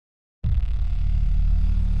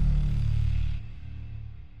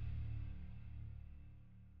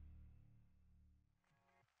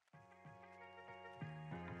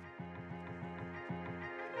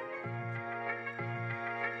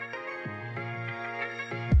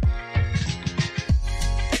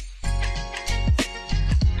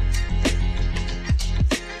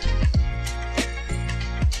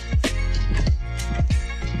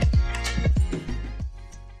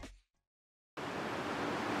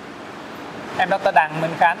I'm Dr. Dang เหมื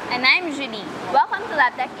อนกัน And I'm Judy. Welcome to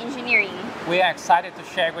Labtech Engineering. We are excited to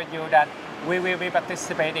share with you that we will be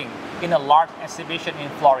participating in a large exhibition in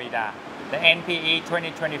Florida, the NPE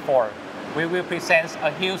 2024. We will present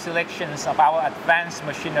a huge selection of our advanced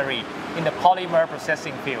machinery in the polymer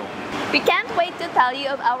processing field. We can't wait to tell you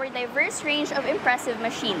of our diverse range of impressive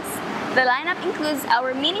machines. The lineup includes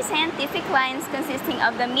our mini scientific lines consisting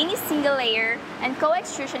of the mini single layer and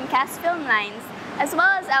co-extrusion cast film lines, as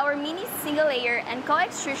well as our mini single layer and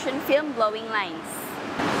co-extrusion film blowing lines.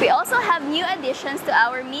 We also have new additions to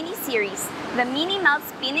our mini series, the mini melt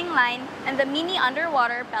spinning line and the mini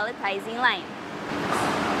underwater pelletizing line.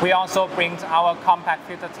 We also bring our compact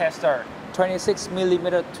filter tester,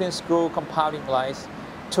 26mm twin screw compounding lines,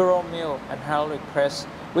 thorough mill and hydraulic press,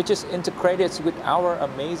 which is integrated with our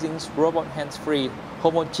amazing robot hands-free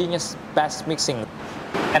homogeneous batch mixing.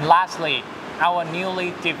 And lastly, our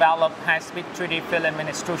newly developed high-speed 3D filament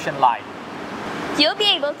extrusion line. You'll be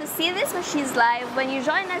able to see these machines live when you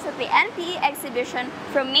join us at the NPE exhibition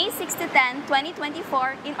from May 6 to 10,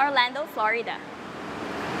 2024 in Orlando, Florida.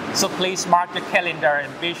 So please mark the calendar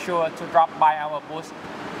and be sure to drop by our booth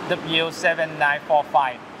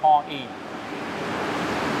W7945 Hall E.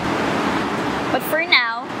 But for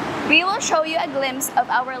now, we will show you a glimpse of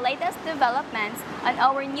our latest developments on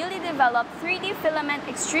our newly developed 3D filament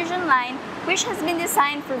extrusion line, which has been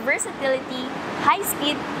designed for versatility, high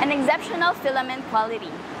speed, and exceptional filament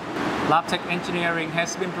quality. Labtech Engineering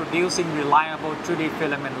has been producing reliable 3D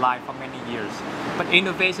filament line for many years, but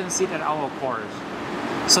innovation sits at our core.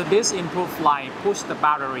 So this improved line pushed the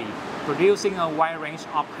boundary, producing a wide range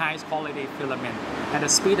of high quality filament at a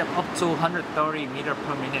speed of up to 130 meters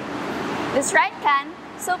per minute. That's right, Kan.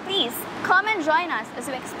 So please, come and join us as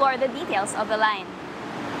we explore the details of the line.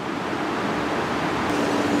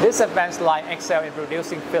 This advanced line excels in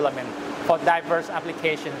producing filament for diverse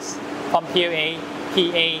applications, from PLA,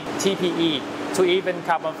 PA, TPE, to even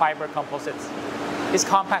carbon fiber composites. Its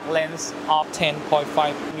compact length of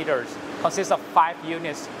 10.5 meters consists of 5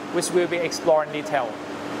 units, which will be explored in detail.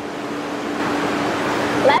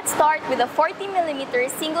 Let's start with a 40mm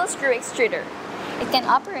single screw extruder. It can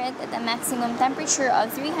operate at a maximum temperature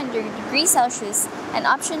of 300 degrees Celsius and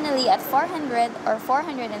optionally at 400 or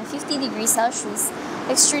 450 degrees Celsius,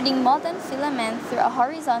 extruding molten filament through a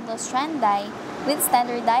horizontal strand die with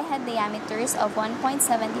standard die head diameters of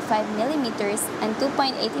 1.75mm and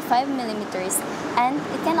 2.85mm, and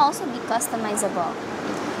it can also be customizable.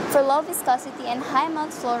 For low viscosity and high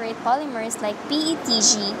melt flow rate polymers like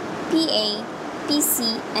PETG, PA,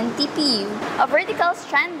 PC, and TPU, a vertical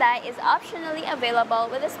strand die is optionally available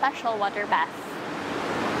with a special water bath.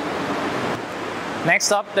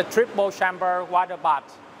 Next up, the triple chamber water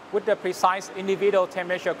bath with the precise individual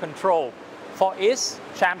temperature control for each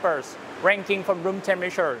chambers, ranging from room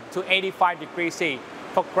temperature to 85 degrees C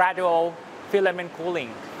for gradual filament cooling.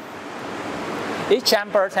 Each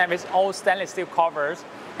chamber has its own stainless steel covers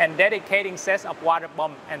and dedicating sets of water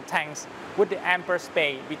pump and tanks with the ample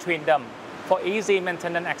space between them for easy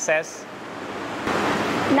maintenance access.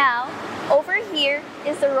 Now, over here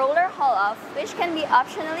is the roller haul-off, which can be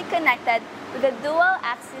optionally connected with a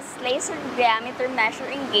dual-axis laser diameter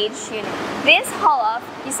measuring gauge unit. This haul-off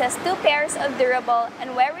uses 2 pairs of durable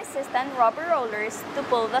and wear-resistant rubber rollers to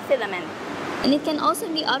pull the filament. And it can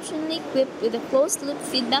also be optionally equipped with a closed-loop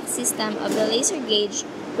feedback system of the laser gauge,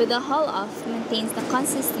 where the haul-off maintains the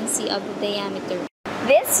consistency of the diameter.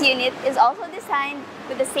 This unit is also designed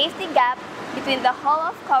with a safety gap between the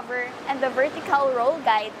haul-off cover and the vertical roll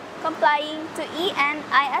guide, complying to EN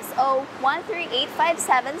ISO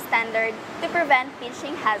 13857 standard to prevent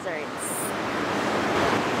pinching hazards.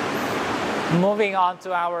 Moving on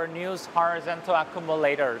to our new horizontal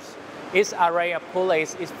accumulators. Each array of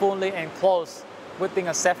pulleys is fully enclosed within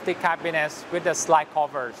a safety cabinet with the slide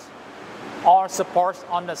covers. All supports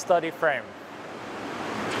on the sturdy frame.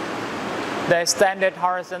 The standard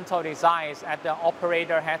horizontal designs at the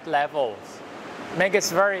operator head levels make it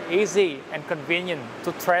very easy and convenient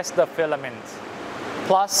to trace the filament.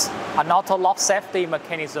 Plus, an auto-lock safety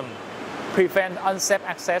mechanism prevents unsafe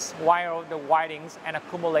access while the windings and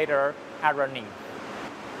accumulator are running.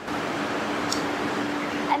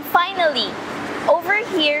 And finally, over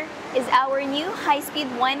here is our new high-speed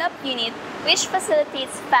wind-up unit, which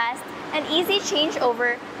facilitates fast and easy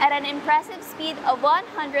changeover at an impressive speed of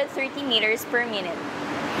 130 meters per minute.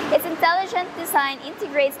 Its intelligent design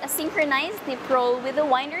integrates a synchronized nip roll with the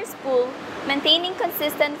winder spool, maintaining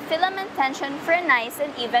consistent filament tension for a nice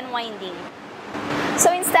and even winding.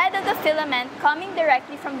 So instead of the filament coming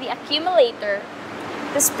directly from the accumulator,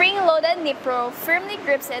 the spring-loaded nip roll firmly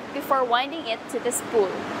grips it before winding it to the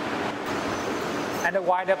spool. And the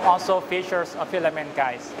wind-up also features a filament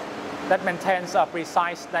guide that maintains a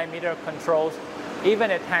precise diameter controls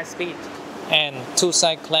even at high speed. And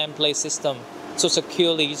two-side clamp plate system to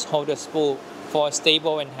securely hold the spool for a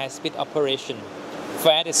stable and high-speed operation.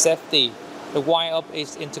 For added safety, the wind-up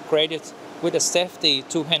is integrated with the safety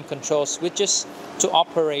two-hand control switches to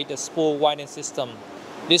operate the spool winding system.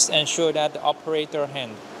 This ensures that the operator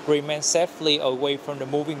hand remains safely away from the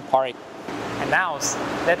moving part. And now,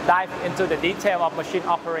 let's dive into the detail of machine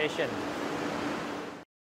operation.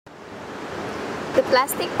 The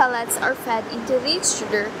plastic pellets are fed into the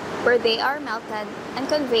extruder where they are melted and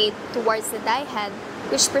conveyed towards the die head,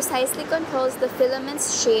 which precisely controls the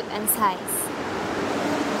filament's shape and size.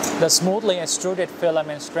 The smoothly extruded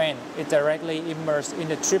filament strain is directly immersed in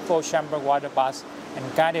the triple chamber water bath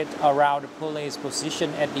and guided around the pulley's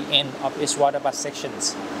position at the end of each water bath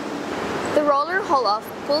sections. The roller haul-off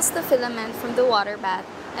pulls the filament from the water bath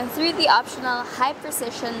and through the optional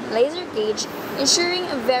high-precision laser gauge, ensuring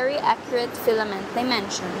a very accurate filament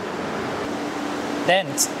dimension. Then,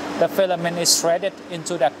 the filament is threaded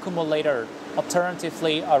into the accumulator,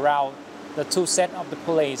 alternatively around the two sets of the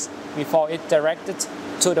pulleys before it directed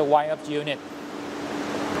to the wind-up unit.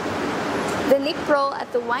 The lip roll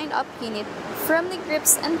at the wind-up unit firmly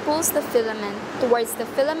grips and pulls the filament towards the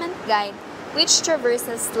filament guide, which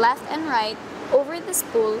traverses left and right over the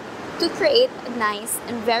spool to create a nice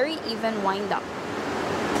and very even wind-up.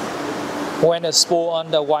 When the spool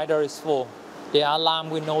on the winder is full, the alarm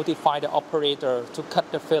will notify the operator to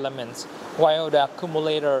cut the filaments, while the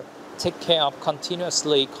accumulator takes care of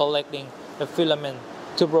continuously collecting the filament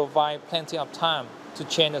to provide plenty of time to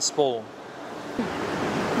change the spool.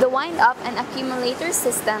 The wind-up and accumulator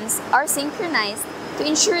systems are synchronized to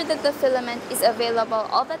ensure that the filament is available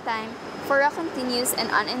all the time for a continuous and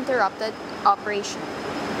uninterrupted operation.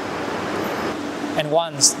 And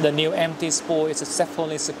once the new empty spool is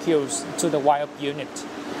successfully secured to the wind-up unit,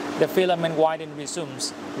 the filament winding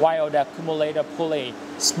resumes while the accumulator pulley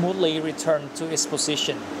smoothly returns to its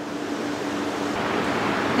position.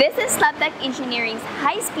 This is Labtech Engineering's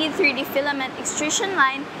high-speed 3D filament extrusion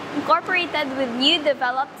line incorporated with new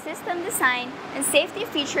developed system design and safety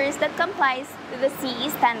features that complies with the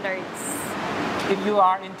CE standards. If you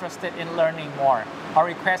are interested in learning more or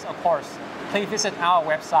request a course, please visit our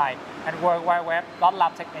website at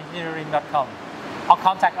www.labtechengineering.com or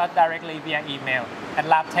contact us directly via email at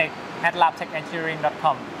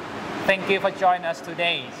labtech@labtechengineering.com. Thank you for joining us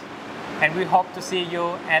today, and we hope to see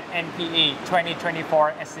you at NPE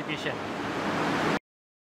 2024 exhibition.